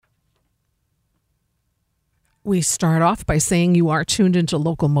We start off by saying you are tuned into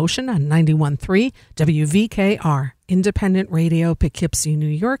Local Motion on 91.3 WVKR, independent radio, Poughkeepsie, New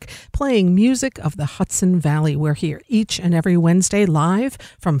York, playing music of the Hudson Valley. We're here each and every Wednesday live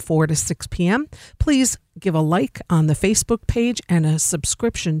from 4 to 6 p.m. Please give a like on the Facebook page and a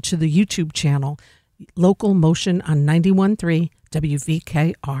subscription to the YouTube channel, Local Motion on 91.3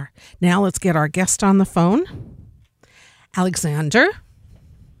 WVKR. Now let's get our guest on the phone. Alexander.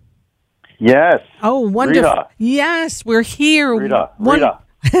 Yes. Oh, wonderful. Rita. Yes, we're here. Rita.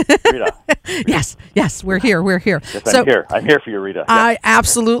 Yes, we're here. Yes, I'm here. I'm here for you, Rita. I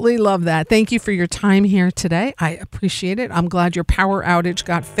absolutely love that. Thank you for your time here today. I appreciate it. I'm glad your power outage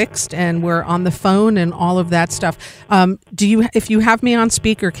got fixed and we're on the phone and all of that stuff. If you have me on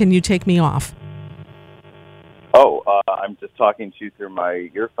speaker, can you take me off? Oh, I'm just talking to you through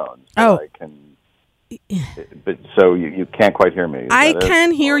my earphones. So I can. But so you can't quite hear me. I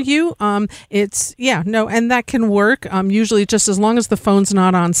can hear you. And that can work. Usually, just as long as the phone's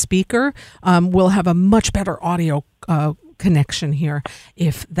not on speaker, we'll have a much better audio connection here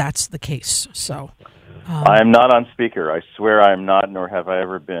if that's the case. So. I am not on speaker. I swear I am not, nor have I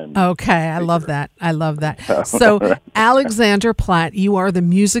ever been. Okay, I love that. So, Alexander Platt, you are the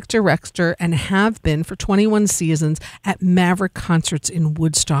music director and have been for 21 seasons at Maverick Concerts in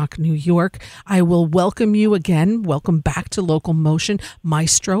Woodstock, New York. I will welcome you again. Welcome back to Local Motion,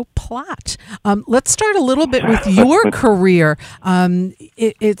 Maestro Platt. Let's start a little bit with your career.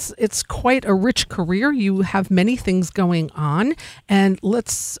 It's quite a rich career. You have many things going on, and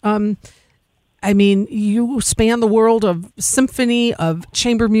let's. You span the world of symphony, of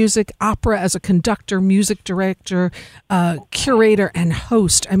chamber music, opera as a conductor, music director, curator, and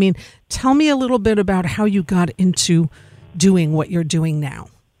host. Tell me a little bit about how you got into doing what you're doing now.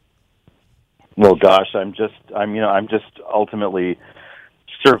 Well, gosh, I'm just ultimately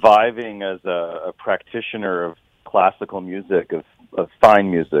surviving as a practitioner of classical music, of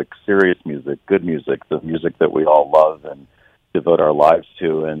fine music, serious music, good music, the music that we all love and devote our lives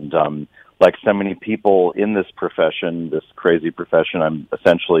to, and like so many people in this profession, this crazy profession, I'm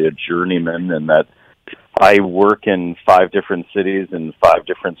essentially a journeyman in that I work in 5 different cities in 5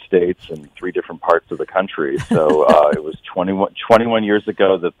 different states and 3 different parts of the country. So it was 21 years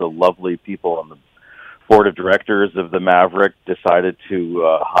ago that the lovely people on the board of directors of the Maverick decided to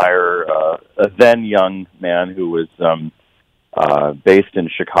hire a then young man who was based in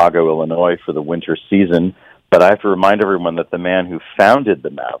Chicago, Illinois for the winter season. But I have to remind everyone that the man who founded the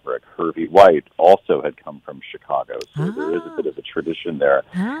Maverick, Hervey White, also had come from Chicago. So there is a bit of a tradition there.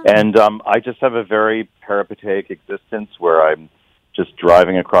 And I just have a very peripatetic existence where I'm just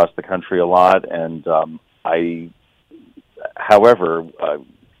driving across the country a lot. And however,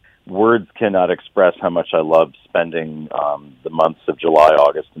 words cannot express how much I love spending the months of July,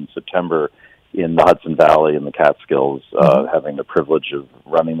 August, and September in the Hudson Valley and the Catskills, having the privilege of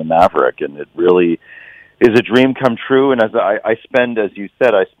running the Maverick. And it really is a dream come true. And as I spend, as you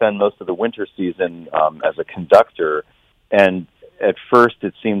said, I spend most of the winter season as a conductor. And at first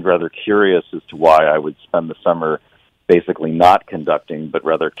it seemed rather curious as to why I would spend the summer basically not conducting, but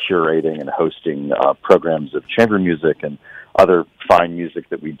rather curating and hosting programs of chamber music and other fine music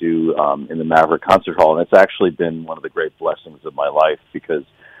that we do in the Maverick Concert Hall. And it's actually been one of the great blessings of my life, because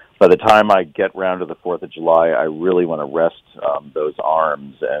by the time I get round to the 4th of July, I really want to rest those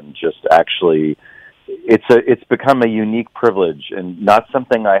arms and just actually... It's become a unique privilege and not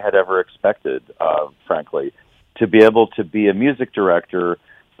something I had ever expected, frankly, to be able to be a music director,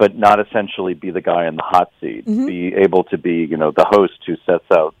 but not essentially be the guy in the hot seat, be able to be, the host who sets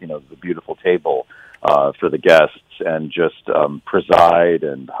out, the beautiful table for the guests and just preside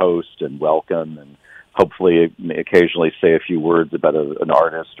and host and welcome and hopefully occasionally say a few words about an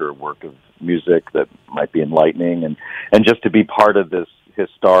artist or a work of music that might be enlightening, and just to be part of this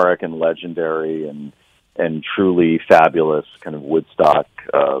historic and legendary and truly fabulous kind of Woodstock,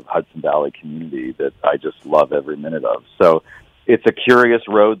 Hudson Valley community that I just love every minute of. So it's a curious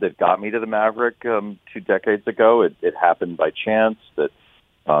road that got me to the Maverick 2 decades ago. It happened by chance that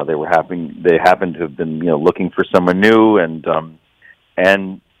they happened to have been looking for someone new, and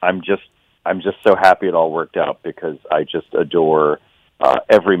I'm just so happy it all worked out, because I just adore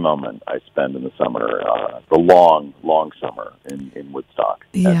every moment I spend in the summer, the long summer in Woodstock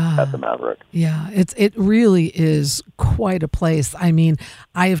at the Maverick. Yeah, it really is quite a place.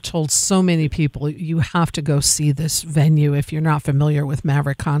 I have told so many people, you have to go see this venue if you're not familiar with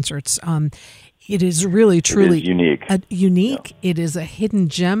Maverick Concerts. It is really, truly unique. Unique. Yeah. It is a hidden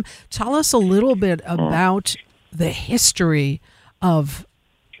gem. Tell us a little bit about the history of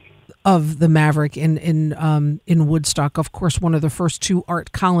the Maverick in Woodstock. Of course, one of the first 2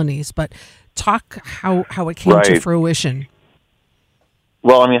 art colonies. But Talk how it came to fruition.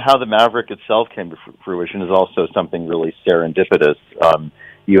 Well, I mean, how the Maverick itself came to fruition is also something really serendipitous.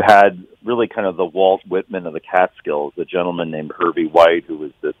 You had really kind of the Walt Whitman of the Catskills, a gentleman named Hervey White, who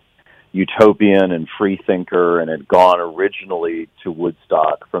was this utopian and free thinker and had gone originally to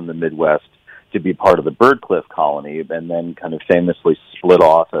Woodstock from the Midwest to be part of the Birdcliff colony, and then kind of famously split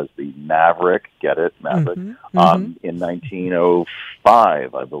off as the Maverick, get it, Maverick, in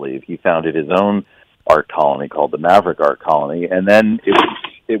 1905, I believe. He founded his own art colony called the Maverick Art Colony, and then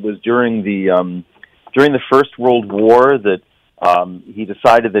it was during the First World War that he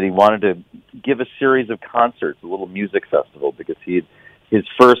decided that he wanted to give a series of concerts, a little music festival, because his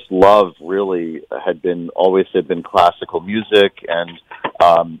first love really had been classical music, and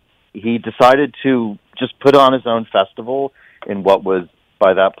he decided to just put on his own festival in what was,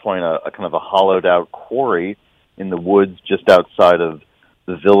 by that point, a kind of a hollowed-out quarry in the woods just outside of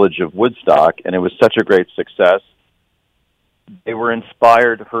the village of Woodstock, and it was such a great success. They were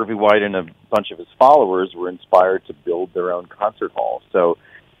inspired, Hervey White and a bunch of his followers were inspired to build their own concert hall. So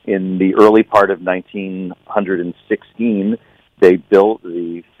in the early part of 1916, they built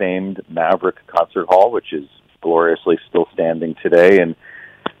the famed Maverick Concert Hall, which is gloriously still standing today, and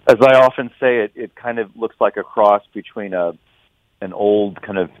as I often say, it kind of looks like a cross between an old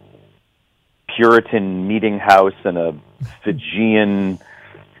kind of Puritan meeting house and a Fijian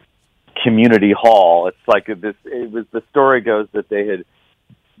community hall. It's like this. It was, the story goes that they had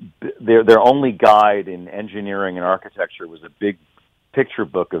their only guide in engineering and architecture was a big picture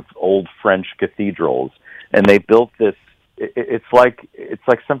book of old French cathedrals, and they built this. It's like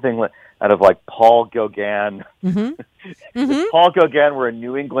something out of like Paul Gauguin. If Paul Gauguin were a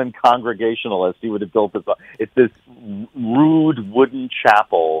New England Congregationalist, he would have built this. It's this rude wooden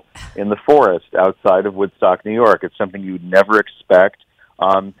chapel in the forest outside of Woodstock, New York. It's something you would never expect.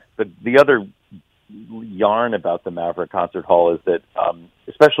 But the other yarn about the Maverick Concert Hall is that,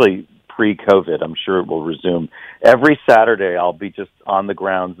 especially pre-COVID, I'm sure it will resume. Every Saturday, I'll be just on the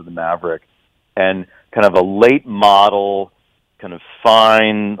grounds of the Maverick, and kind of a late model, kind of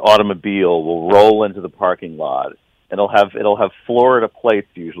fine automobile will roll into the parking lot. It'll have Florida plates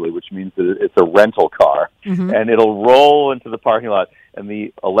usually, which means that it's a rental car, and it'll roll into the parking lot, and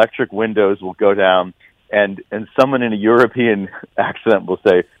the electric windows will go down, and someone in a European accent will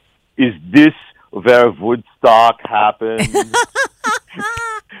say, "Is this where Woodstock happened?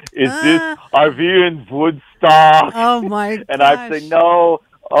 Are we in Woodstock?" Oh my gosh. And I'd say, "No.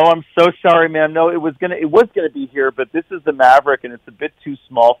 Oh, I'm so sorry, ma'am. No, it was gonna be here, but this is the Maverick, and it's a bit too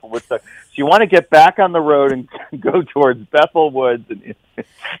small for Woodstock. So you want to get back on the road and go towards Bethel Woods, and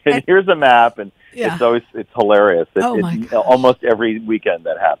here's a map." And it's hilarious. It's almost every weekend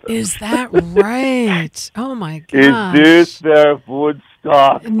that happens. Is that right? Oh my gosh. Is this their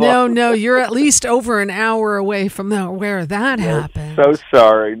Woodstock? No, you're at least over an hour away from where that happened. So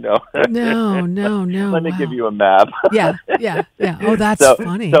sorry, no. No. Let me give you a map. Yeah. Oh, that's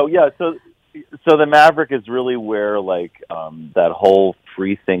funny. So the Maverick is really where that whole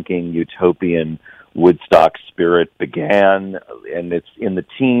free-thinking utopian Woodstock spirit began, and it's in the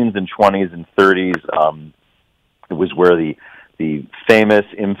teens and 20s and 30s. It was where the famous,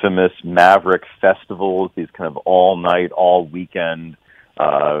 infamous Maverick festivals, these kind of all-night, all-weekend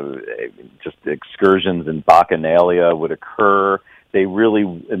just excursions in Bacchanalia would occur. They really,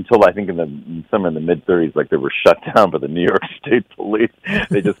 until I think somewhere in the mid-30s, they were shut down by the New York State Police.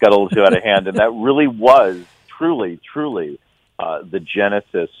 They just got a little too out of hand, and that really was truly the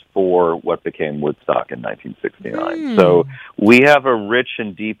genesis for what became Woodstock in 1969. So we have a rich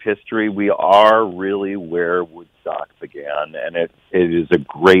and deep history. We are really where Woodstock began, and it is a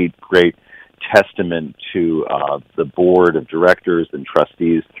great testament to the board of directors and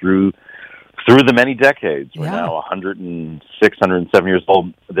trustees through the many decades. We're now 106, 107 years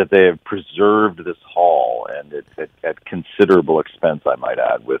old, that they have preserved this hall, and it's at considerable expense, I might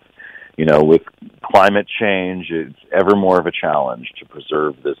add, with climate change. It's ever more of a challenge to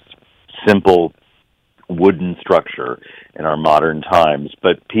preserve this simple wooden structure in our modern times.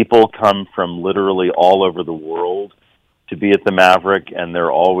 But people come from literally all over the world to be at the Maverick, and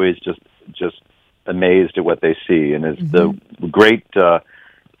they're always just amazed at what they see. And as the great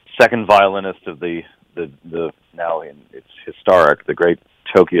second violinist of the now it's historic, the great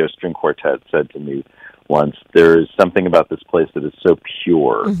Tokyo String Quartet said to me once, there's something about this place that is so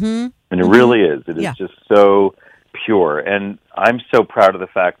pure. And it really is. It is just so pure. And I'm so proud of the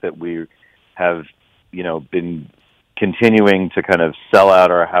fact that we have, been continuing to kind of sell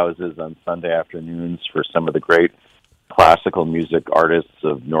out our houses on Sunday afternoons for some of the great classical music artists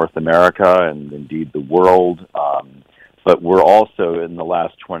of North America and indeed the world. but we're also, in the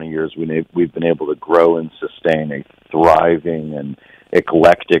last 20 years, we've been able to grow and sustain a thriving and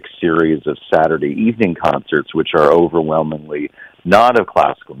eclectic series of Saturday evening concerts, which are overwhelmingly not of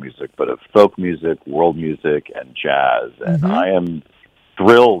classical music, but of folk music, world music, and jazz. And I am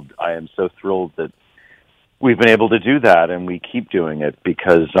thrilled. I am so thrilled that we've been able to do that, and we keep doing it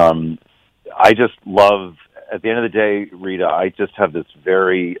because I just love, at the end of the day, Rita, I just have this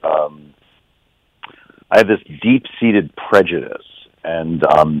I have this deep-seated prejudice, and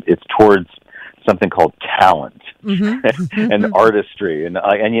it's towards something called talent and artistry. And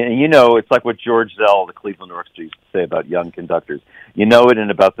you know, it's like what George Zell, the Cleveland Orchestra, used to say about young conductors. You know it in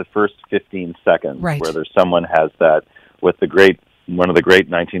about the first 15 seconds, whether someone has that with one of the great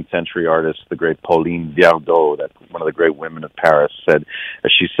 19th century artists, the great Pauline Viardot, that one of the great women of Paris, said,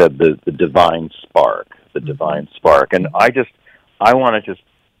 as she said, the divine spark, divine spark. And I want to just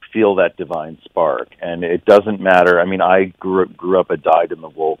feel that divine spark. And it doesn't matter. I mean, I grew up a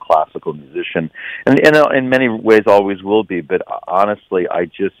dyed-in-the-wool classical musician, and in many ways always will be, but honestly,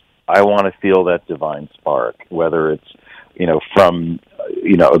 I want to feel that divine spark, whether it's, from,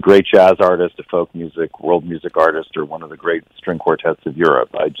 a great jazz artist, a folk music, world music artist, or one of the great string quartets of Europe.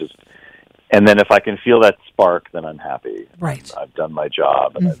 And then if I can feel that spark, then I'm happy. Right. I've done my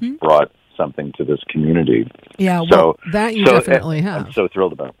job, and I've brought something to this community. Yeah, well, that you definitely have. I'm so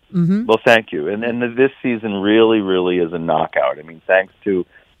thrilled about it. Well, thank you. And this season really, really is a knockout. I mean, thanks to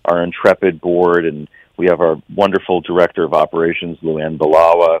our intrepid board, and we have our wonderful director of operations, Luann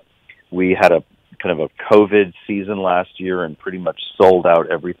Balawa. We had a kind of a COVID season last year and pretty much sold out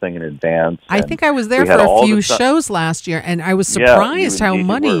everything in advance. I think I was there for a few shows last year, and I was surprised how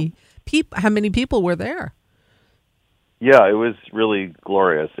many people were there. Yeah, it was really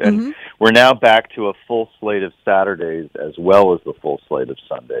glorious. And we're now back to a full slate of Saturdays as well as the full slate of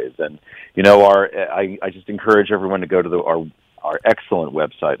Sundays. And, I just encourage everyone to go to our excellent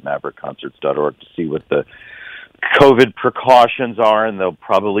website, maverickconcerts.org, to see what the COVID precautions are, and they'll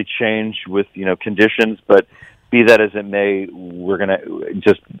probably change with, conditions. But be that as it may, we're going to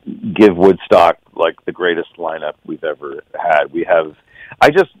just give Woodstock, like, the greatest lineup we've ever had.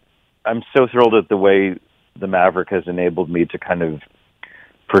 I'm so thrilled at the way the Maverick has enabled me to kind of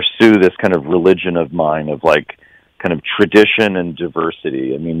pursue this kind of religion of mine of like kind of tradition and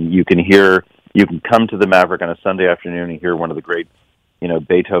diversity. I mean, you can come to the Maverick on a Sunday afternoon and hear one of the great,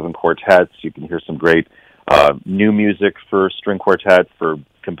 Beethoven quartets. You can hear some great new music for string quartet for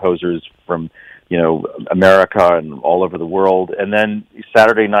composers from, America and all over the world. And then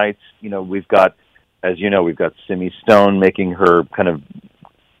Saturday nights, we've got Simi Stone making her kind of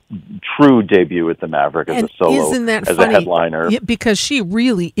true debut at the Maverick as a solo, as a headliner. Yeah, because she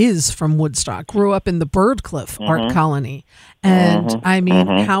really is from Woodstock, grew up in the Birdcliff Art Colony. And I mean,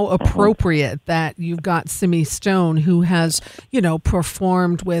 how appropriate that you've got Simi Stone, who has,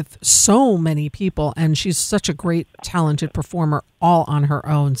 performed with so many people, and she's such a great, talented performer all on her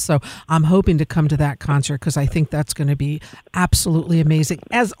own. So I'm hoping to come to that concert because I think that's going to be absolutely amazing,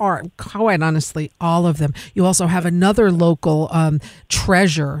 as are, quite honestly, all of them. You also have another local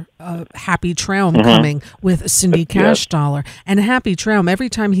treasure, Happy Traum, coming with Cindy Cashdollar. And Happy Traum, every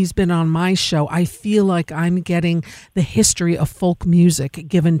time he's been on my show, I feel like I'm getting the history of folk music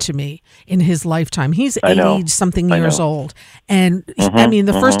given to me in his lifetime. He's 80-something years old. And I mean,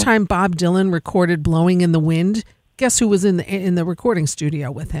 the first time Bob Dylan recorded Blowing in the Wind, guess who was in the recording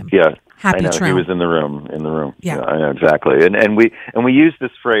studio with him? Yeah, Happy Traum. He was in the room. Yeah, I know exactly. And we use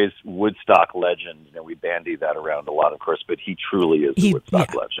this phrase Woodstock legend. We bandy that around a lot, of course, but he truly is a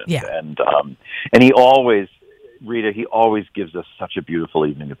Woodstock legend. Yeah. And he always, Rita, gives us such a beautiful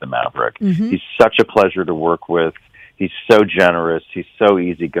evening at the Maverick. He's such a pleasure to work with. He's so generous. He's so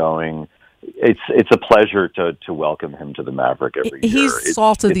easygoing. It's a pleasure to welcome him to the Maverick every year. He's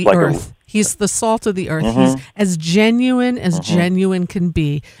salt of the earth. He's the salt of the earth. He's as genuine as genuine can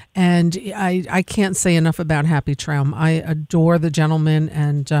be. And I can't say enough about Happy Traum. I adore the gentleman,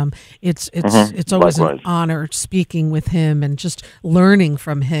 and it's always an honor speaking with him and just learning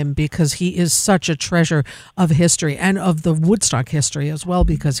from him, because he is such a treasure of history and of the Woodstock history as well,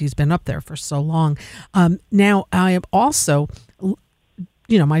 because he's been up there for so long. Now, I am also...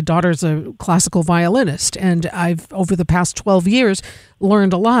 my daughter's a classical violinist, and I've, over the past 12 years,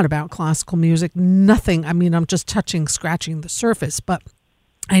 learned a lot about classical music. I'm just scratching the surface, but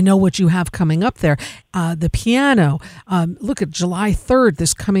I know what you have coming up there. The piano, look at July 3rd,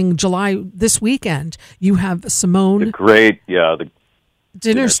 this weekend, you have Simone. The great, the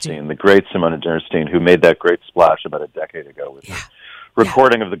Dinnerstein. The great Simone Dinnerstein, who made that great splash about a decade ago with the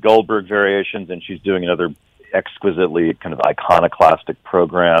recording of the Goldberg Variations, and she's doing another exquisitely kind of iconoclastic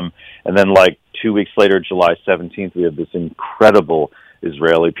program. And then like 2 weeks later, July 17th, we have this incredible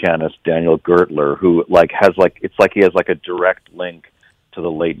Israeli pianist, Daniel Gertler, who it's like he has like a direct link to the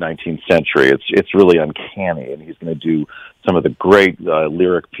late 19th century. It's really uncanny, and he's going to do some of the great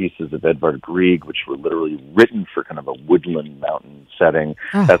lyric pieces of Edvard Grieg, which were literally written for kind of a woodland mountain setting.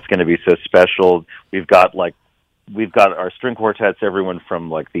 That's going to be so special. We've got our string quartets, everyone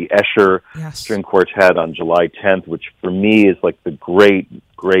from like the Escher string quartet on July 10th, which for me is like the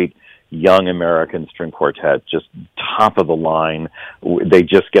great young American string quartet, just top of the line. They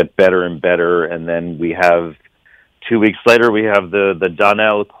just get better and better. And then we have 2 weeks later, we have the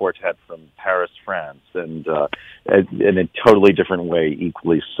Donnel Quartet from Paris, France, and in a totally different way,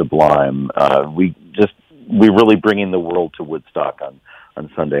 equally sublime. We're really bringing the world to Woodstock on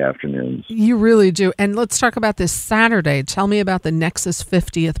Sunday afternoons. You really do. And let's talk about this Saturday. Tell me about the Nexus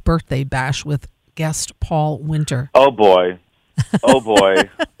 50th birthday bash with guest Paul Winter. Oh boy.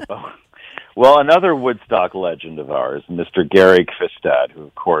 Well, another Woodstock legend of ours, Mr. Gary Kvistad, who,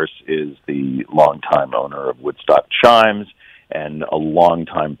 of course, is the longtime owner of Woodstock Chimes and a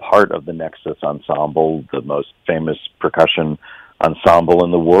longtime part of the Nexus Ensemble, the most famous percussion ensemble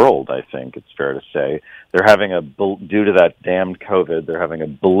in the world, I think it's fair to say. They're having due to that damned COVID, they're having a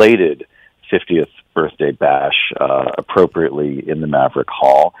belated 50th birthday bash, appropriately in the Maverick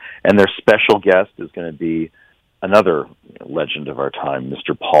Hall. And their special guest is going to be another legend of our time,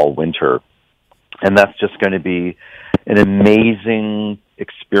 Mr. Paul Winter. And that's just going to be an amazing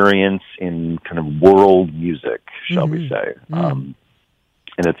experience in kind of world music, shall we say. And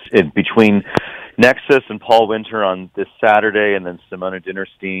it's between Nexus and Paul Winter on this Saturday, and then Simona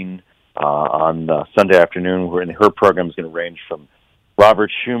Dinnerstein on Sunday afternoon. Her program is going to range from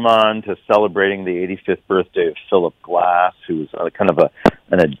Robert Schumann to celebrating the 85th birthday of Philip Glass, who's kind of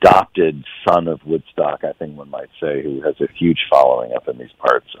an adopted son of Woodstock, I think one might say, who has a huge following up in these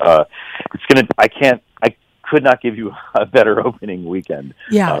parts. I could not give you a better opening weekend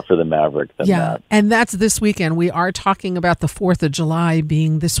for the Maverick than that. And that's this weekend. We are talking about the 4th of July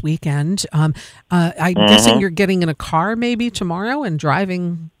being this weekend. I'm guessing you're getting in a car maybe tomorrow and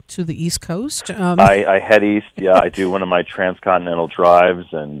driving to the East Coast. I head east. Yeah, I do one of my transcontinental drives,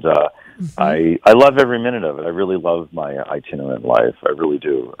 and I love every minute of it. I really love my itinerant life. I really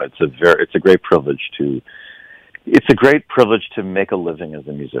do. It's a great privilege to make a living as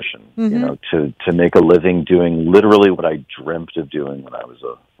a musician. You know, to make a living doing literally what I dreamt of doing when I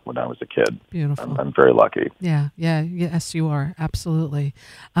was a kid. Beautiful. I'm very lucky. Yes, you are, absolutely.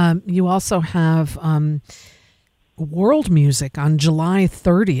 You also have world music on July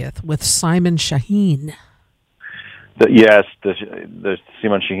 30th with Simon Shaheen. The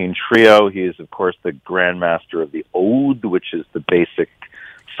Simon Shaheen Trio. He is, of course, the grandmaster of the oud, which is the basic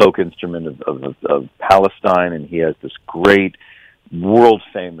folk instrument of Palestine, and he has this great world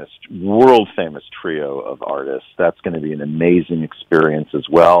famous trio of artists. That's going to be an amazing experience as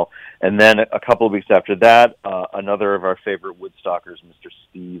well. And then a couple of weeks after that, another of our favorite Woodstockers, Mr.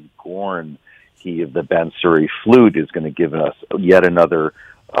 Steve Gorn, he of the Bansuri Flute, is going to give us yet another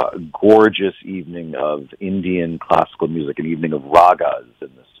gorgeous evening of Indian classical music, an evening of ragas in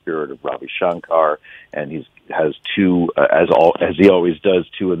the spirit of Ravi Shankar, and he has two, as he always does,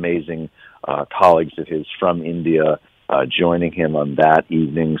 two amazing colleagues of his from India joining him on that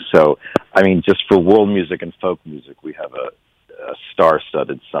evening. So, I mean, just for world music and folk music, we have a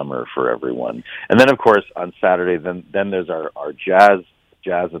star-studded summer for everyone. And then, of course, on Saturday, then there's our jazz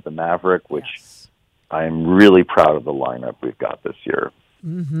at the Maverick, which I'm really proud of the lineup we've got this year.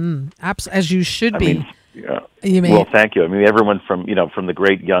 As you should be. Well, thank you. I mean, everyone from the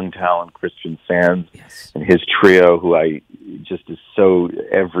great young talent, Christian Sands and his trio, who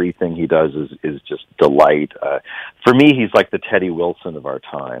everything he does is just delight. For me, he's like the Teddy Wilson of our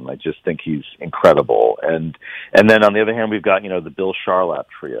time. I just think he's incredible. And then on the other hand, we've got, the Bill Charlap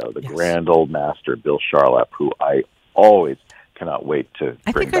trio, the grand old master, Bill Charlap, who I always cannot wait to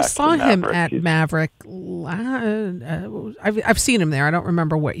bring back. I saw him at Maverick. I've seen him there. I don't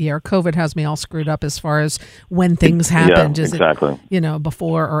remember what year. COVID has me all screwed up as far as when things happened. Yeah, exactly. It,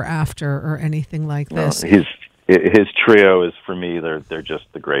 before or after or anything like this. His trio is, for me, they're just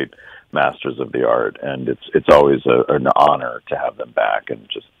the great masters of the art, and it's always an honor to have them back, and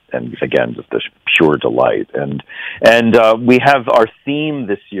again, just a pure delight. And we have our theme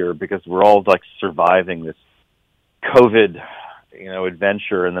this year, because we're all like surviving this COVID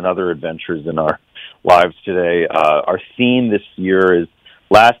adventure and then other adventures in our lives today. Our theme this year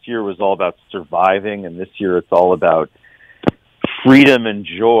last year was all about surviving, and this year it's all about freedom and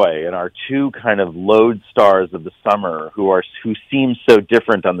joy. And our two kind of lodestars of the summer, who seem so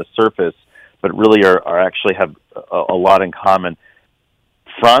different on the surface, but really are actually have a lot in common.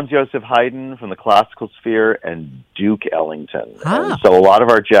 Franz Joseph Haydn from the classical sphere and Duke Ellington. And so a lot of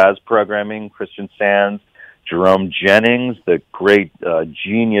our jazz programming, Christian Sands, Jerome Jennings, the great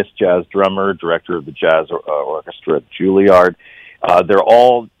genius jazz drummer, director of the jazz orchestra at Juilliard, they're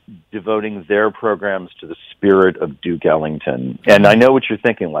all devoting their programs to the spirit of Duke Ellington. And I know what you're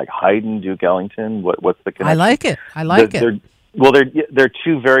thinking, like Haydn, Duke Ellington, what's the connection? I like it. They're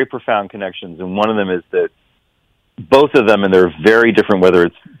two very profound connections, and one of them is that both of them, and they're very different, whether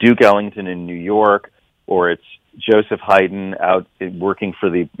it's Duke Ellington in New York or it's Joseph Haydn out working for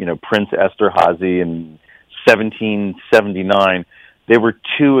the Prince Esterhazy in 1779. They were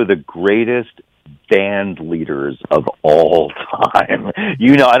two of the greatest band leaders of all time. I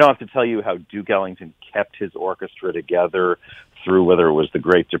don't have to tell you how Duke Ellington kept his orchestra together through whether it was the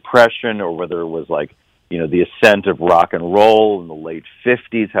Great Depression or whether it was the ascent of rock and roll in the late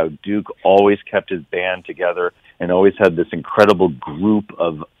 50s, how Duke always kept his band together and always had this incredible group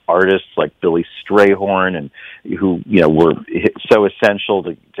of artists like Billy Strayhorn and who, were so essential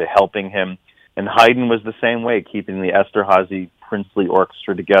to helping him. And Haydn was the same way, keeping the Esterhazy princely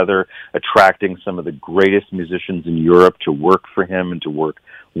orchestra together, attracting some of the greatest musicians in Europe to work for him and to work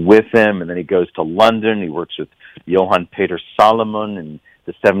with him. And then he goes to London. He works with Johann Peter Salomon in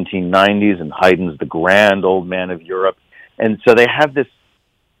the 1790s, and Haydn's the grand old man of Europe. And so they have this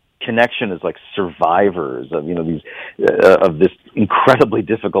connection as like survivors of of this incredibly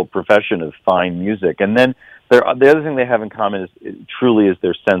difficult profession of fine music. And then the other thing they have in common is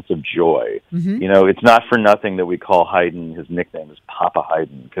their sense of joy. Mm-hmm. It's not for nothing that we call Haydn, his nickname is Papa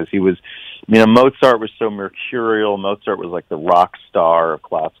Haydn, because he was, Mozart was so mercurial. Mozart was like the rock star of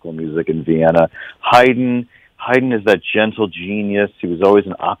classical music in Vienna. Haydn is that gentle genius. He was always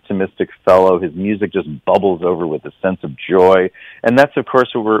an optimistic fellow. His music just bubbles over with a sense of joy. And that's, of course,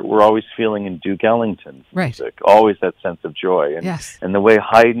 what we're always feeling in Duke Ellington's music, always that sense of joy. And, and the way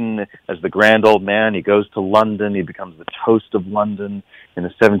Haydn, as the grand old man, he goes to London, he becomes the toast of London in the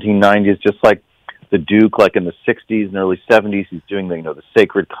 1790s, just like the Duke, like in the 60s and early 70s, he's doing the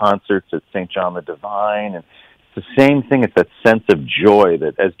sacred concerts at St. John the Divine. And it's the same thing. It's that sense of joy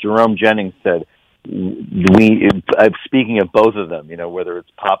that, as Jerome Jennings said, speaking of both of them, whether it's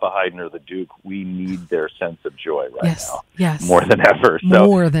Papa Haydn or the Duke, we need their sense of joy now, more than ever.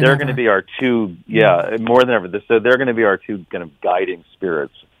 So they're going to be our two, more than ever. So they're going to be our two kind of guiding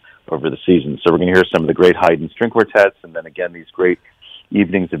spirits over the season. So we're going to hear some of the great Haydn string quartets, and then again these great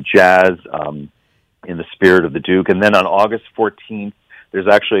evenings of jazz in the spirit of the Duke. And then on August 14th, there's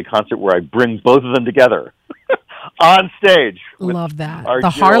actually a concert where I bring both of them together on stage. Love that.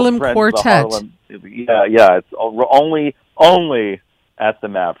 The Harlem Quartet. It's only at the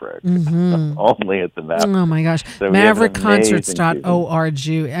Maverick. Mm-hmm. Only at the Maverick. Oh my gosh. So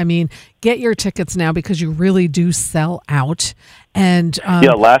MaverickConcerts.org. I mean, get your tickets now because you really do sell out. And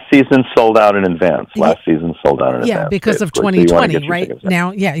last season sold out in advance. Yeah, because of 2020, right?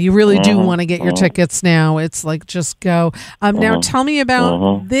 Now, you really do want to get your tickets now. It's like, just go. Now, tell me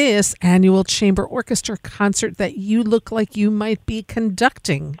about this annual chamber orchestra concert that you look like you might be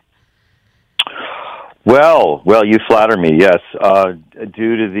conducting. Well, you flatter me. Yes,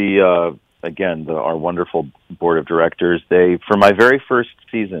 due to our wonderful board of directors, for my very first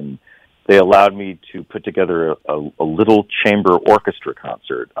season, they allowed me to put together a little chamber orchestra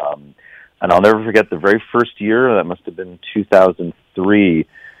concert. And I'll never forget the very first year, that must have been 2003,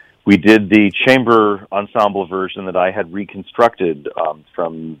 we did the chamber ensemble version that I had reconstructed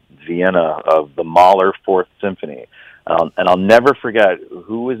from Vienna of the Mahler Fourth Symphony. And I'll never forget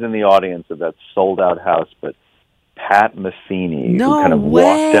who was in the audience of that sold-out house, but Pat Metheny, who kind of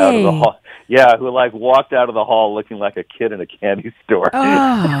walked out of the hall. Yeah, who walked out of the hall looking like a kid in a candy store.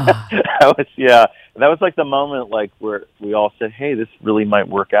 That was like the moment where we all said, "Hey, this really might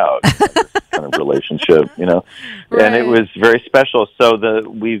work out." This kind of relationship, Right. And it was very special. So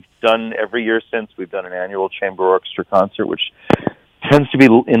we've done every year since, we've done an annual chamber orchestra concert, which tends to be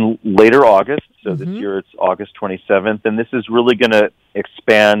in later August. So this year it's August 27th, and this is really going to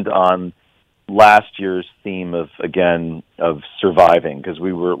expand on last year's theme of surviving, because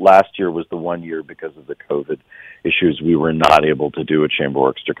last year was the one year, because of the COVID issues, we were not able to do a chamber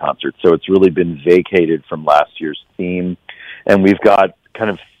orchestra concert. So it's really been vacated from last year's theme. And we've got kind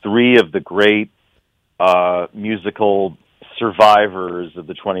of three of the great musical survivors of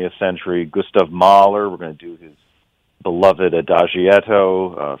the 20th century. Gustav Mahler, we're going to do his beloved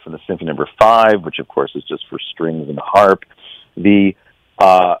Adagietto from the Symphony No. 5, which of course is just for strings and harp. The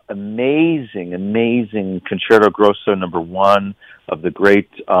amazing Concerto Grosso No. 1 of the great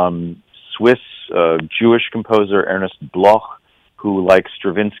Swiss Jewish composer Ernest Bloch, who, like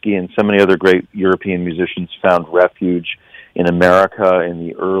Stravinsky and so many other great European musicians, found refuge in America in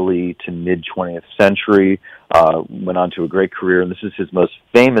the early to mid-20th century, went on to a great career, and this is his most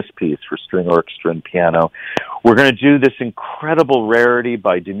famous piece for string orchestra and piano. We're going to do this incredible rarity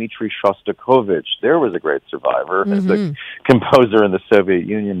by Dmitri Shostakovich. There was a great survivor, as a composer in the Soviet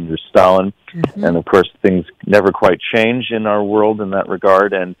Union under Stalin, and of course things never quite change in our world in that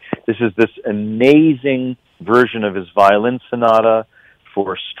regard, and this is this amazing version of his violin sonata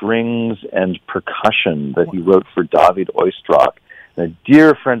for strings and percussion that he wrote for David Oistrakh. And a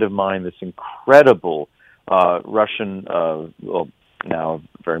dear friend of mine, this incredible Russian, well, now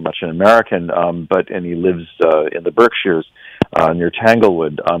very much an American, and he lives in the Berkshires near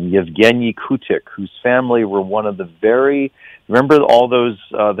Tanglewood, Yevgeny Kutik, whose family were one of the remember all those,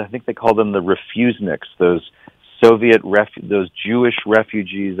 I think they call them the refuseniks, those those Jewish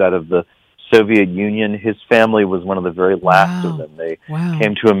refugees out of the Soviet Union. His family was one of the very last of them. They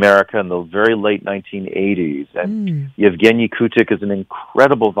came to America in the very late 1980s. And Yevgeny Kutik is an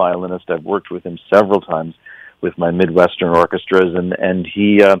incredible violinist. I've worked with him several times with my Midwestern orchestras, and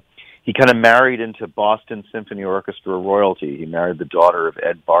he kind of married into Boston Symphony Orchestra royalty. He married the daughter of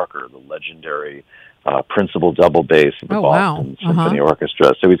Ed Barker, the legendary principal double bass of the Boston Symphony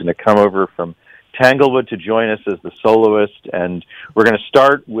Orchestra. So he's going to come over from Tanglewood to join us as the soloist, and we're going to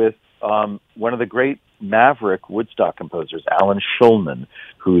start with one of the great maverick Woodstock composers, Alan Shulman,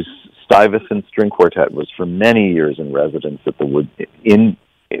 whose Stuyvesant String Quartet was for many years in residence at the in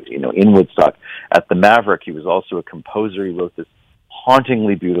Woodstock. At the Maverick, he was also a composer. He wrote this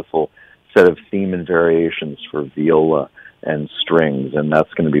hauntingly beautiful set of theme and variations for viola and strings, and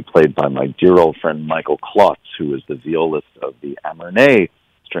that's going to be played by my dear old friend Michael Klotz, who is the violist of the Amernay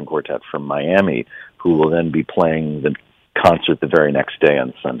String Quartet from Miami, who will then be playing the concert the very next day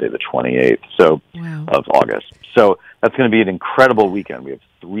on Sunday the 28th of August. So that's going to be an incredible weekend. We have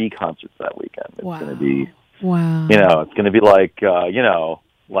 3 concerts that weekend. It's going to be, it's going to be like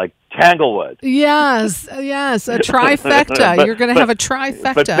Tanglewood. Yes, a trifecta. You're going to have a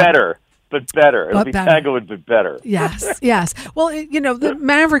trifecta. But better. It'll be Tanglewood, but better. Yes. Well, the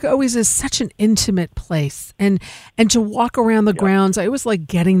Maverick always is such an intimate place, and to walk around the grounds, I always like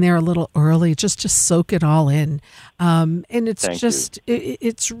getting there a little early, just to soak it all in. And it's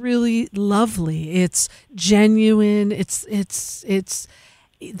it's really lovely. It's genuine. It's.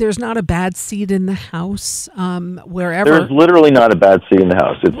 There's not a bad seat in the house, wherever. There's literally not a bad seat in the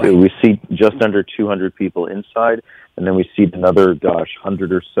house. We seat just under 200 people inside, and then we seat another,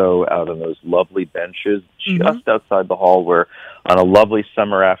 100 or so out on those lovely benches just outside the hall, where on a lovely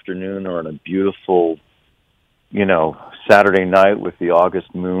summer afternoon or on a beautiful, Saturday night with the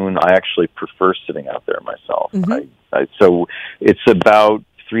August moon, I actually prefer sitting out there myself. So it's about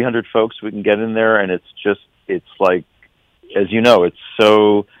 300 folks we can get in there, and it's like, as you know, it's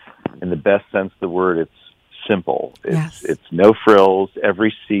so, in the best sense of the word, it's simple. It's no frills.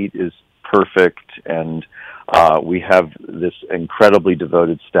 Every seat is perfect, and we have this incredibly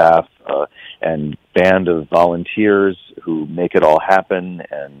devoted staff and band of volunteers who make it all happen,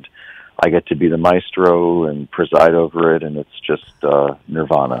 and I get to be the maestro and preside over it, and it's just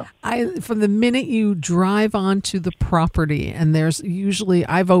nirvana. From the minute you drive onto the property, and there's usually,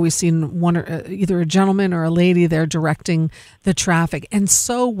 I've always seen either a gentleman or a lady there directing the traffic, and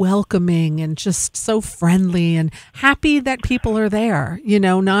so welcoming and just so friendly and happy that people are there.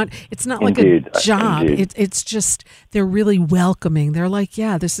 It's not like a job. It's just, they're really welcoming. They're like,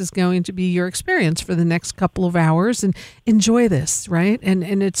 this is going to be your experience for the next couple of hours, and enjoy this, right?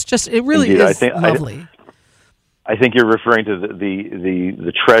 And it's just, it really is lovely. I think you're referring to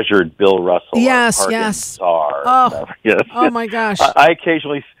the treasured Bill Russell. Yes. Czar. Oh my gosh. I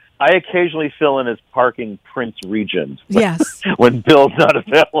occasionally fill in as parking Prince Regent. Yes. When Bill's not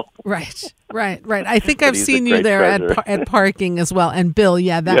available. Right. I think I've seen you there at parking as well. And Bill,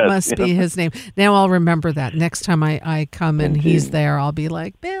 that must be his name. Now I'll remember that. Next time I come and he's there, I'll be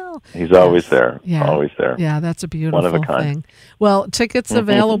like, Bill. He's always there. Yeah. Always there. Yeah, that's a beautiful One of a kind thing. Well, tickets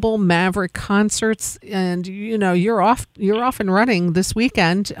available, Maverick Concerts, and you're off and running this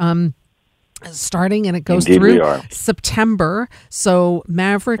weekend. Starting, and it goes through September. So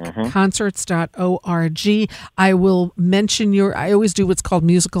maverickconcerts.org. I will mention I always do what's called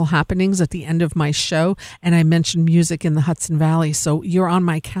musical happenings at the end of my show, and I mention music in the Hudson Valley. So you're on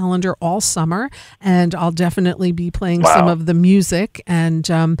my calendar all summer, and I'll definitely be playing some of the music. And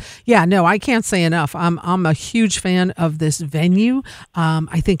I can't say enough. I'm a huge fan of this venue.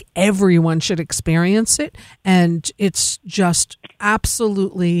 I think everyone should experience it, and it's just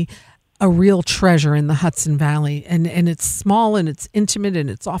absolutely a real treasure in the Hudson Valley, and it's small and it's intimate and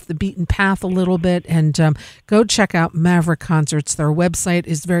it's off the beaten path a little bit. And go check out Maverick Concerts. Their website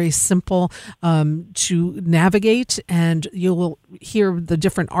is very simple to navigate, and you will hear the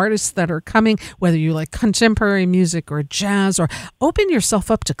different artists that are coming, whether you like contemporary music or jazz, or open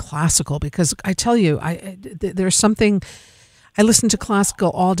yourself up to classical, because I tell you, there's something. I listen to classical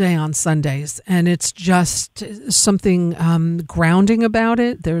all day on Sundays, and it's just something grounding about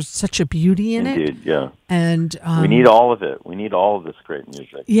it. There's such a beauty in it. Indeed, yeah. And we need all of it. We need all of this great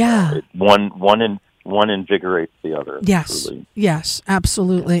music. Yeah. One invigorates the other. Yes, truly. Yes,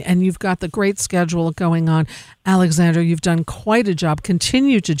 absolutely. And you've got the great schedule going on. Alexander, you've done quite a job,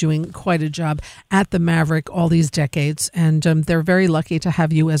 continue to doing quite a job at the Maverick all these decades, and they're very lucky to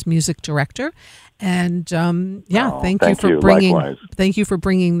have you as music director. And thank you for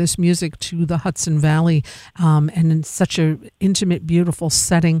bringing this music to the Hudson Valley, and in such a intimate, beautiful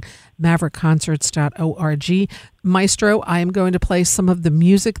setting. MaverickConcerts.org. Maestro, I am going to play some of the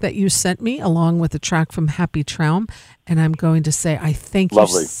music that you sent me, along with a track from Happy Traum, and I'm going to say I thank you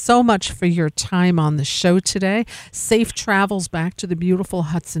so much for your time on the show today. Safe travels back to the beautiful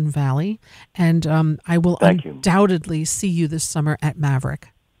Hudson Valley, and I will undoubtedly see you this summer at Maverick.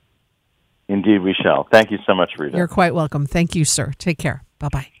 Indeed, we shall. Thank you so much, Rita. You're quite welcome. Thank you, sir. Take care.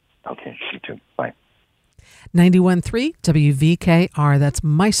 Bye-bye. Okay, you too. Bye. 91.3 WVKR. That's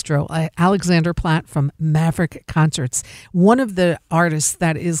Maestro Alexander Platt from Maverick Concerts. One of the artists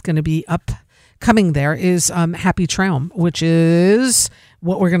that is going to be upcoming there is Happy Traum, which is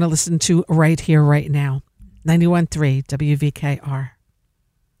what we're going to listen to right here, right now. 91.3 WVKR.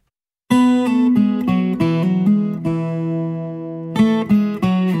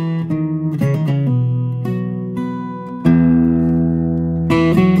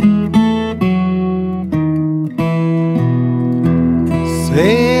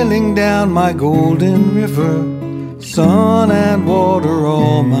 Sailing down my golden river, sun and water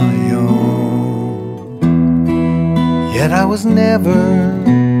all my own. Yet I was never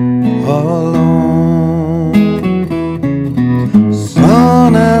alone.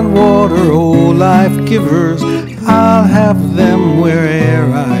 Sun and water, oh life givers, I'll have them where'er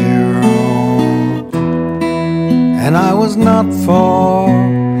I roam. And I was not far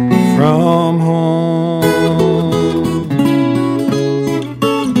from home.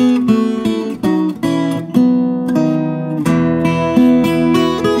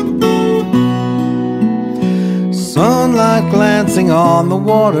 Sunlight glancing on the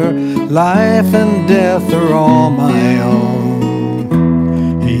water, life and death are all my own.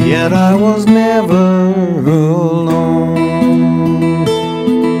 Yet I was never alone.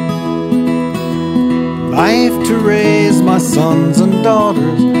 Life to raise my sons and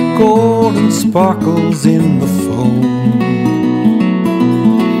daughters, golden sparkles in the foam.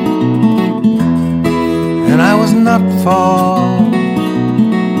 And I was not far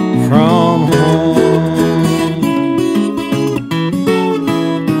from home.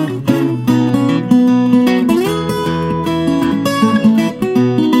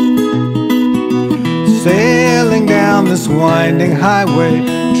 Sailing down this winding highway,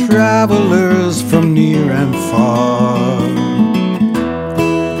 travelers from near and far.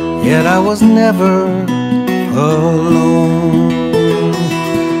 Yet I was never alone.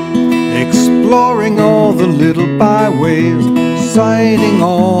 Exploring all the little byways, sighting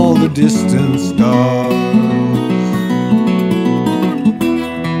all the distant stars.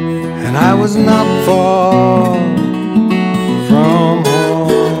 And I was not far from home.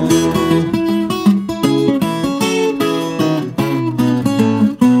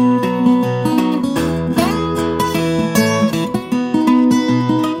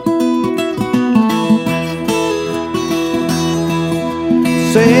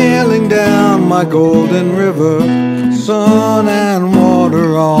 Sailing down my golden river, sun and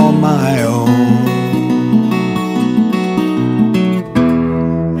water all my own.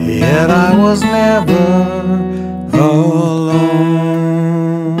 Yet I was never alone.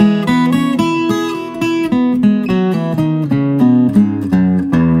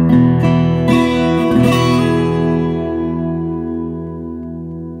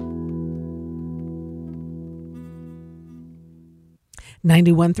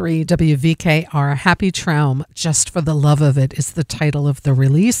 91.3 WVKR. Happy Traum, Just for the Love of It is the title of the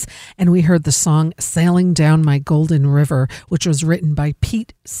release. And we heard the song Sailing Down My Golden River, which was written by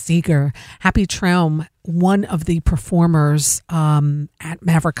Pete Seeger. Happy Traum one of the performers at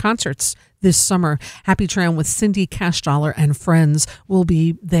Maverick Concerts this summer. Happy Tran with Cindy Cashdollar and friends will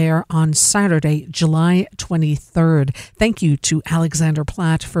be there on Saturday, July 23rd. Thank you to Alexander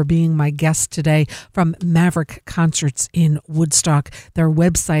Platt for being my guest today from Maverick Concerts in Woodstock. Their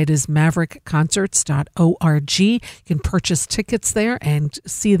website is maverickconcerts.org. You can purchase tickets there and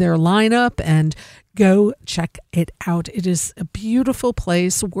see their lineup and go check it out. It is a beautiful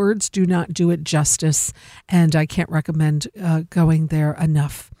place. Words do not do it justice, and I can't recommend going there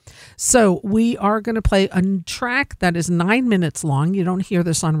enough. So we are going to play a track that is 9 minutes long. You don't hear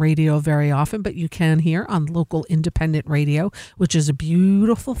this on radio very often, but you can hear on local independent radio, which is a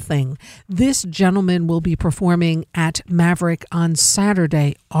beautiful thing. This gentleman will be performing at Maverick on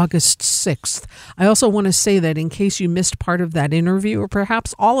Saturday, August 6th. I also want to say that in case you missed part of that interview, or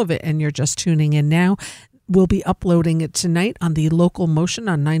perhaps all of it, and you're just tuning in now, we'll be uploading it tonight on the Local Motion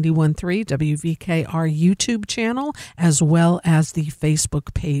on 91.3 WVKR YouTube channel, as well as the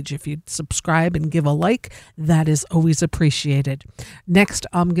Facebook page. If you'd subscribe and give a like, that is always appreciated. Next,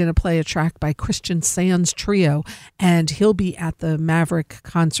 I'm going to play a track by Christian Sands Trio, and he'll be at the Maverick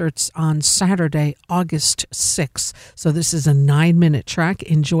Concerts on Saturday, August 6th. So this is a 9-minute track.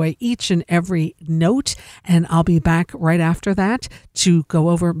 Enjoy each and every note, and I'll be back right after that to go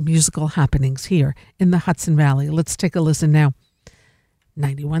over musical happenings here in the Hudson Valley. Let's take a listen now.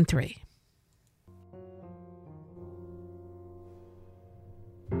 91.3.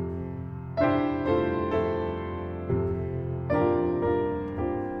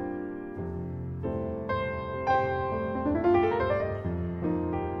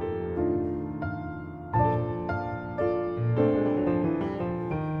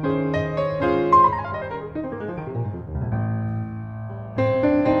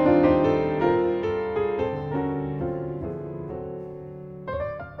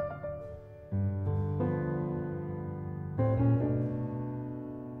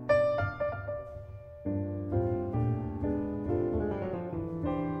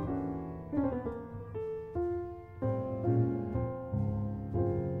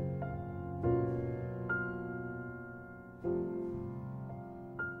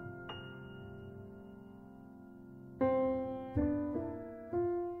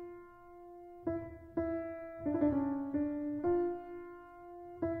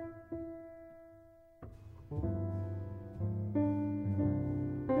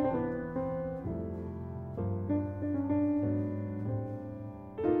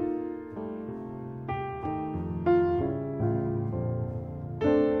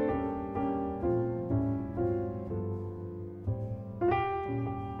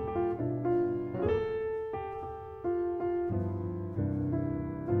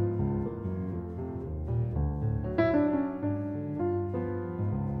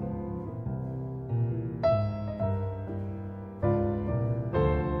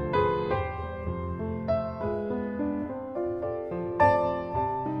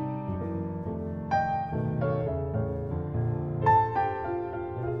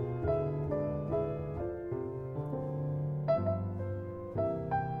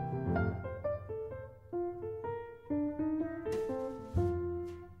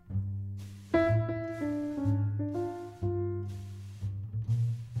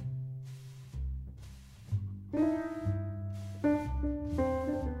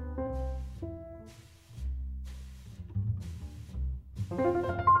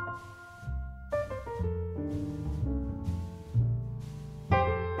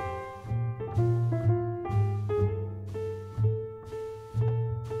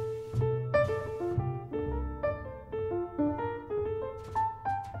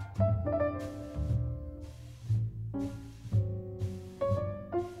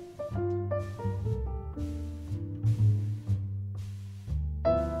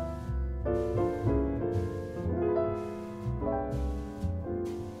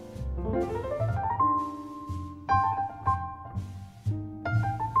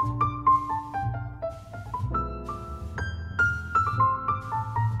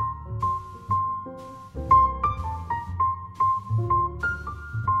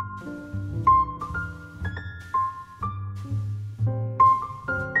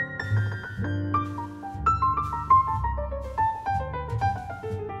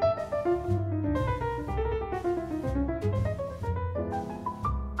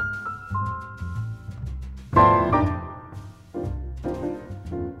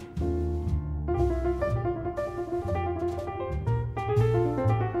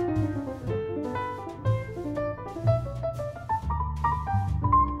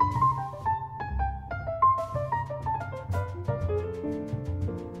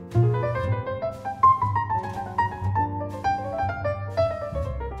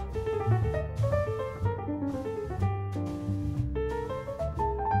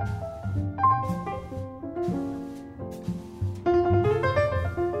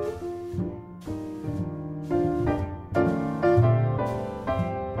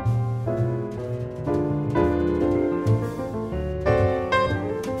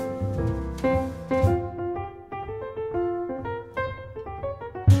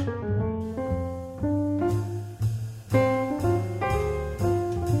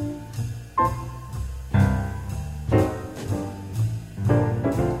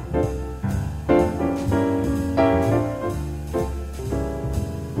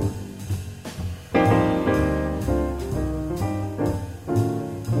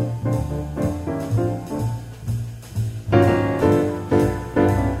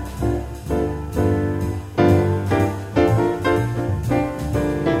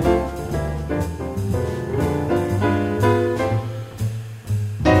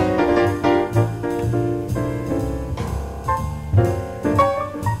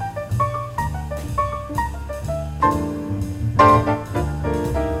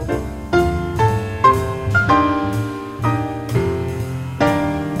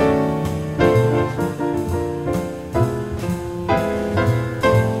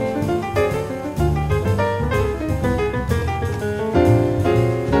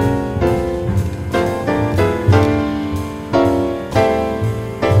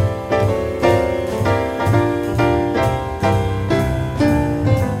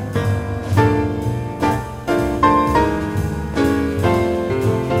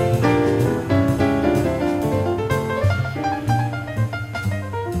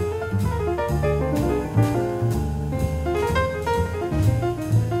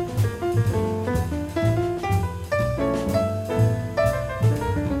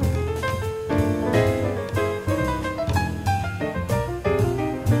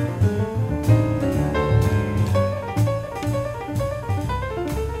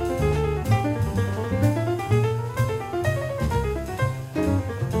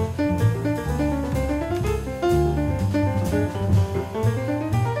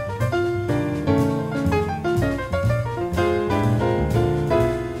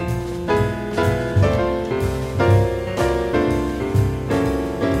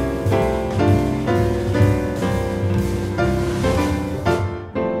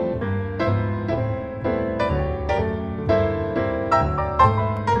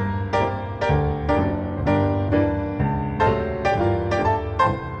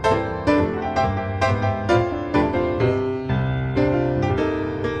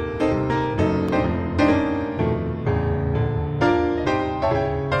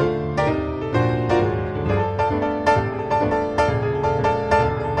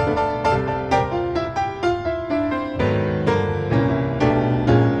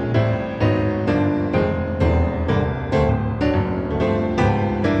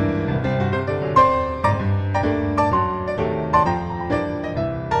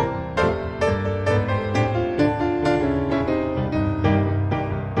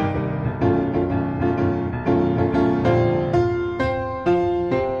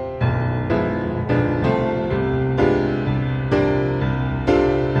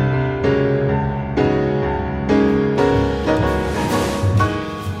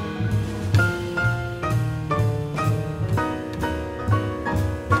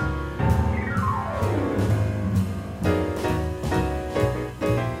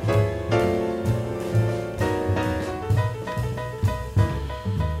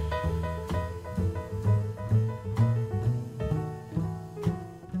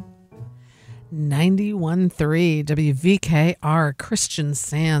 91.3 WVKR, Christian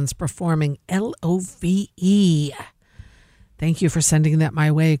Sands performing L-O-V-E. Thank you for sending that my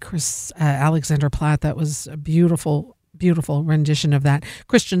way, Alexander Platt. That was a beautiful, beautiful rendition of that.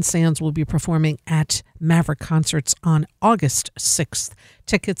 Christian Sands will be performing at Maverick Concerts on August 6th.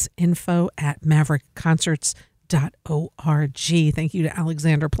 Tickets info at maverickconcerts.org. Thank you to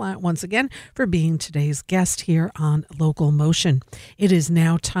Alexander Platt once again for being today's guest here on Local Motion. It is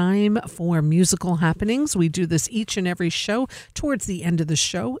now time for musical happenings. We do this each and every show. Towards the end of the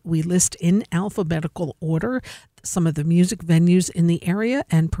show, we list in alphabetical order some of the music venues in the area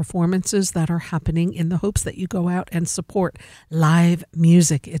and performances that are happening in the hopes that you go out and support live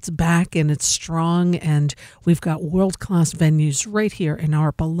music. It's back and it's strong, and we've got world-class venues right here in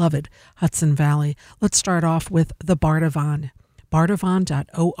our beloved Hudson Valley. Let's start off with the Bardavon.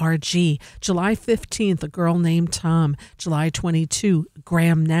 Bardavon.org. July 15th, A Girl Named Tom. July 22,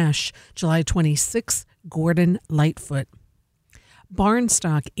 Graham Nash. July 26, Gordon Lightfoot.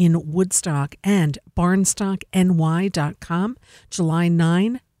 Barnstock in Woodstock and barnstockny.com. July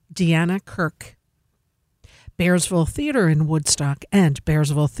 9, Deanna Kirk. Bearsville Theater in Woodstock and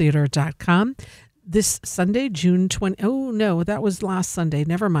bearsvilletheater.com. This Sunday, June 20. Oh, no, that was last Sunday.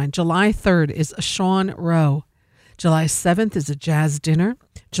 Never mind. July 3rd is Sean Rowe. July 7th is a jazz dinner.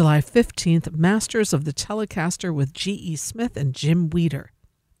 July 15th, Masters of the Telecaster with G.E. Smith and Jim Weeder.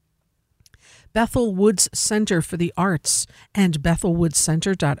 Bethel Woods Center for the Arts and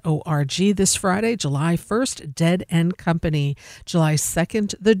bethelwoodscenter.org this Friday, July 1st, Dead and Company. July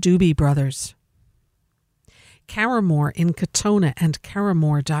 2nd, the Doobie Brothers. Caramore in Katona and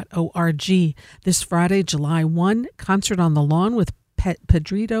caramore.org this Friday, July 1, Concert on the Lawn with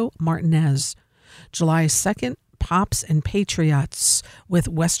Pedrito Martinez. July 2nd, Pops and Patriots with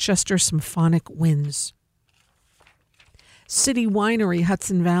Westchester Symphonic Winds. City Winery,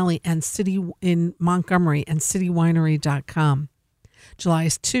 Hudson Valley, and City in Montgomery, and citywinery.com. July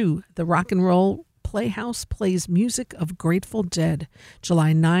 2, the Rock and Roll Playhouse plays music of Grateful Dead.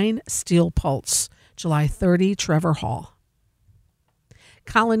 July 9, Steel Pulse. July 30, Trevor Hall.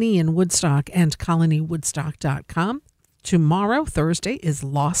 Colony in Woodstock and colonywoodstock.com. Tomorrow, Thursday, is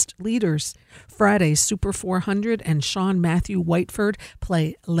Lost Leaders. Friday, Super 400 and Sean Matthew Whiteford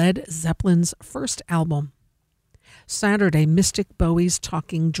play Led Zeppelin's first album. Saturday, Mystic Bowie's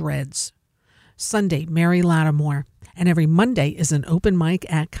Talking Dreads. Sunday, Mary Lattimore. And every Monday is an open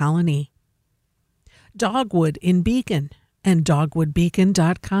mic at Colony. Dogwood in Beacon and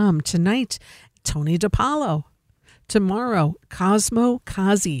dogwoodbeacon.com. Tonight, Tony DiPaolo. Tomorrow, Cosmo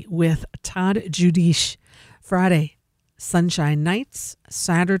Kazi with Todd Judish. Friday, Sunshine Nights.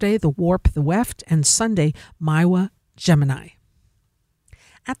 Saturday, The Warp, The Weft. And Sunday, Maiwa Gemini.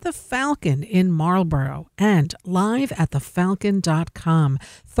 At the Falcon in Marlborough and live at thefalcon.com.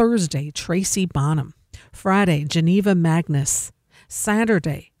 Thursday, Tracy Bonham. Friday, Geneva Magnus.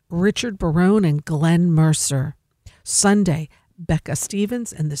 Saturday, Richard Barone and Glenn Mercer. Sunday, Becca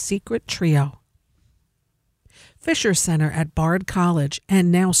Stevens and the Secret Trio. Fisher Center at Bard College,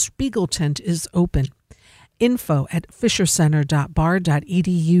 and now Spiegel Tent is open. Info at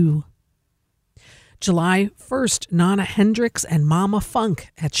fishercenter.bard.edu. July 1st, Nana Hendricks and Mama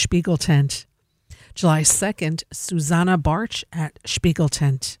Funk at Spiegel Tent. July 2nd, Susanna Barch at Spiegel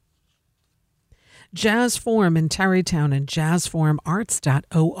Tent. Jazz Forum in Tarrytown and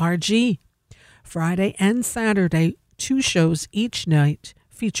jazzforumarts.org. Friday and Saturday, 2 shows each night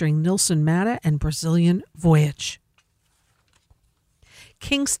featuring Nilson Matta and Brazilian Voyage.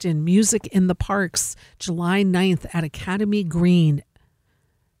 Kingston Music in the Parks, July 9th at Academy Green.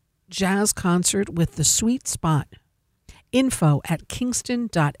 Jazz concert with The Sweet Spot. Info at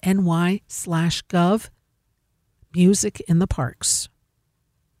kingston.ny/gov. Music in the Parks.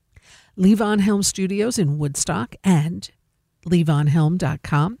 Levon Helm Studios in Woodstock and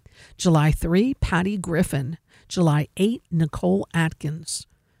levonhelm.com. July 3, Patty Griffin. July 8, Nicole Atkins.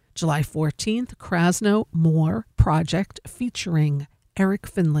 July 14th, Krasno Moore Project featuring Eric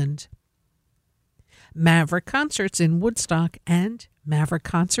Finland. Maverick Concerts in Woodstock and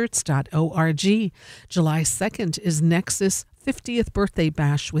maverickconcerts.org. July 2nd is Nexus 50th Birthday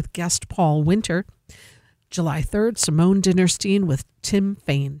Bash with guest Paul Winter. July 3rd, Simone Dinnerstein with Tim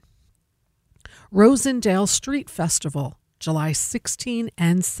Fain. Rosendale Street Festival, July 16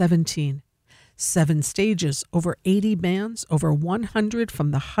 and 17. 7 stages, over 80 bands, over 100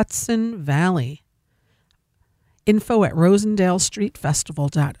 from the Hudson Valley. Info at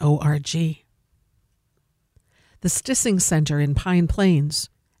rosendalestreetfestival.org. The Stissing Center in Pine Plains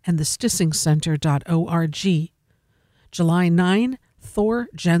and thestissingcenter.org. July 9, Thor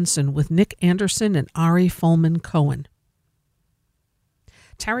Jensen with Nick Anderson and Ari Fulman Cohen.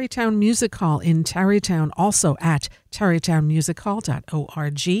 Tarrytown Music Hall in Tarrytown, also at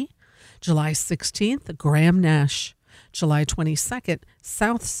tarrytownmusichall.org. July 16th, Graham Nash. July 22nd,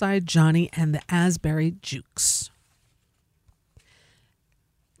 Southside Johnny and the Asbury Jukes.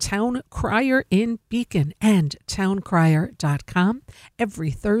 Town Crier in Beacon and towncrier.com.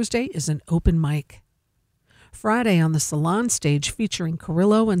 Every Thursday is an open mic. Friday on the Salon Stage featuring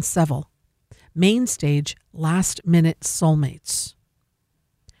Carrillo and Seville. Main Stage, Last Minute Soulmates.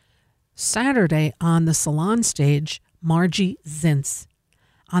 Saturday on the Salon Stage, Margie Zintz.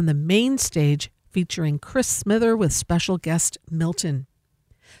 On the Main Stage featuring Chris Smither with special guest Milton.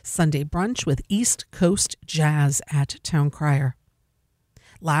 Sunday brunch with East Coast Jazz at Town Crier.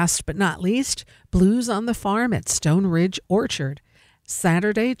 Last but not least, Blues on the Farm at Stone Ridge Orchard.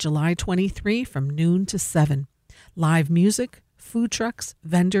 Saturday, July 23 from noon to 7. Live music, food trucks,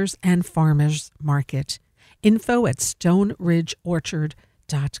 vendors, and farmers market. Info at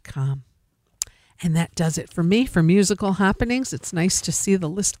stoneridgeorchard.com. And that does it for me for musical happenings. It's nice to see the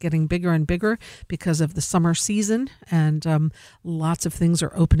list getting bigger and bigger because of the summer season, and lots of things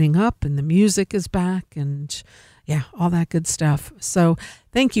are opening up and the music is back and yeah, all that good stuff. So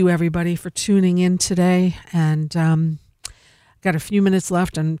thank you everybody for tuning in today, and got a few minutes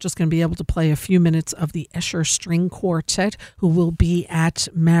left. I'm just going to be able to play a few minutes of the Escher String Quartet, who will be at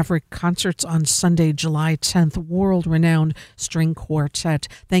Maverick Concerts on Sunday, July 10th, world-renowned string quartet.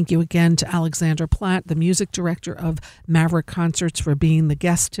 Thank you again to Alexandra Platt, the music director of Maverick Concerts, for being the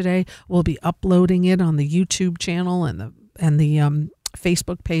guest today. We'll be uploading it on the YouTube channel and the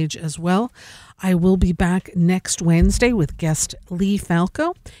Facebook page as well. I will be back next Wednesday with guest Lee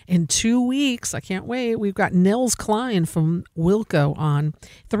Falco. In 2 weeks, I can't wait, we've got Nels Klein from Wilco on.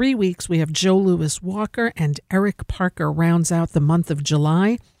 3 weeks, we have Joe Louis Walker, and Eric Parker rounds out the month of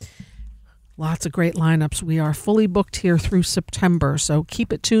July. Lots of great lineups. We are fully booked here through September, so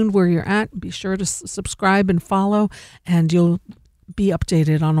keep it tuned where you're at. Be sure to subscribe and follow, and you'll be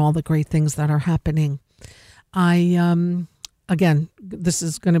updated on all the great things that are happening. Again, this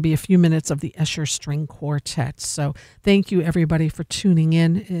is going to be a few minutes of the Escher String Quartet. So thank you, everybody, for tuning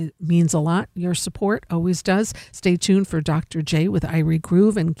in. It means a lot. Your support always does. Stay tuned for Dr. J with Irie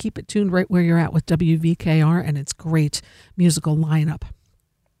Groove, and keep it tuned right where you're at with WVKR and its great musical lineup.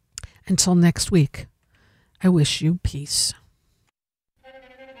 Until next week, I wish you peace.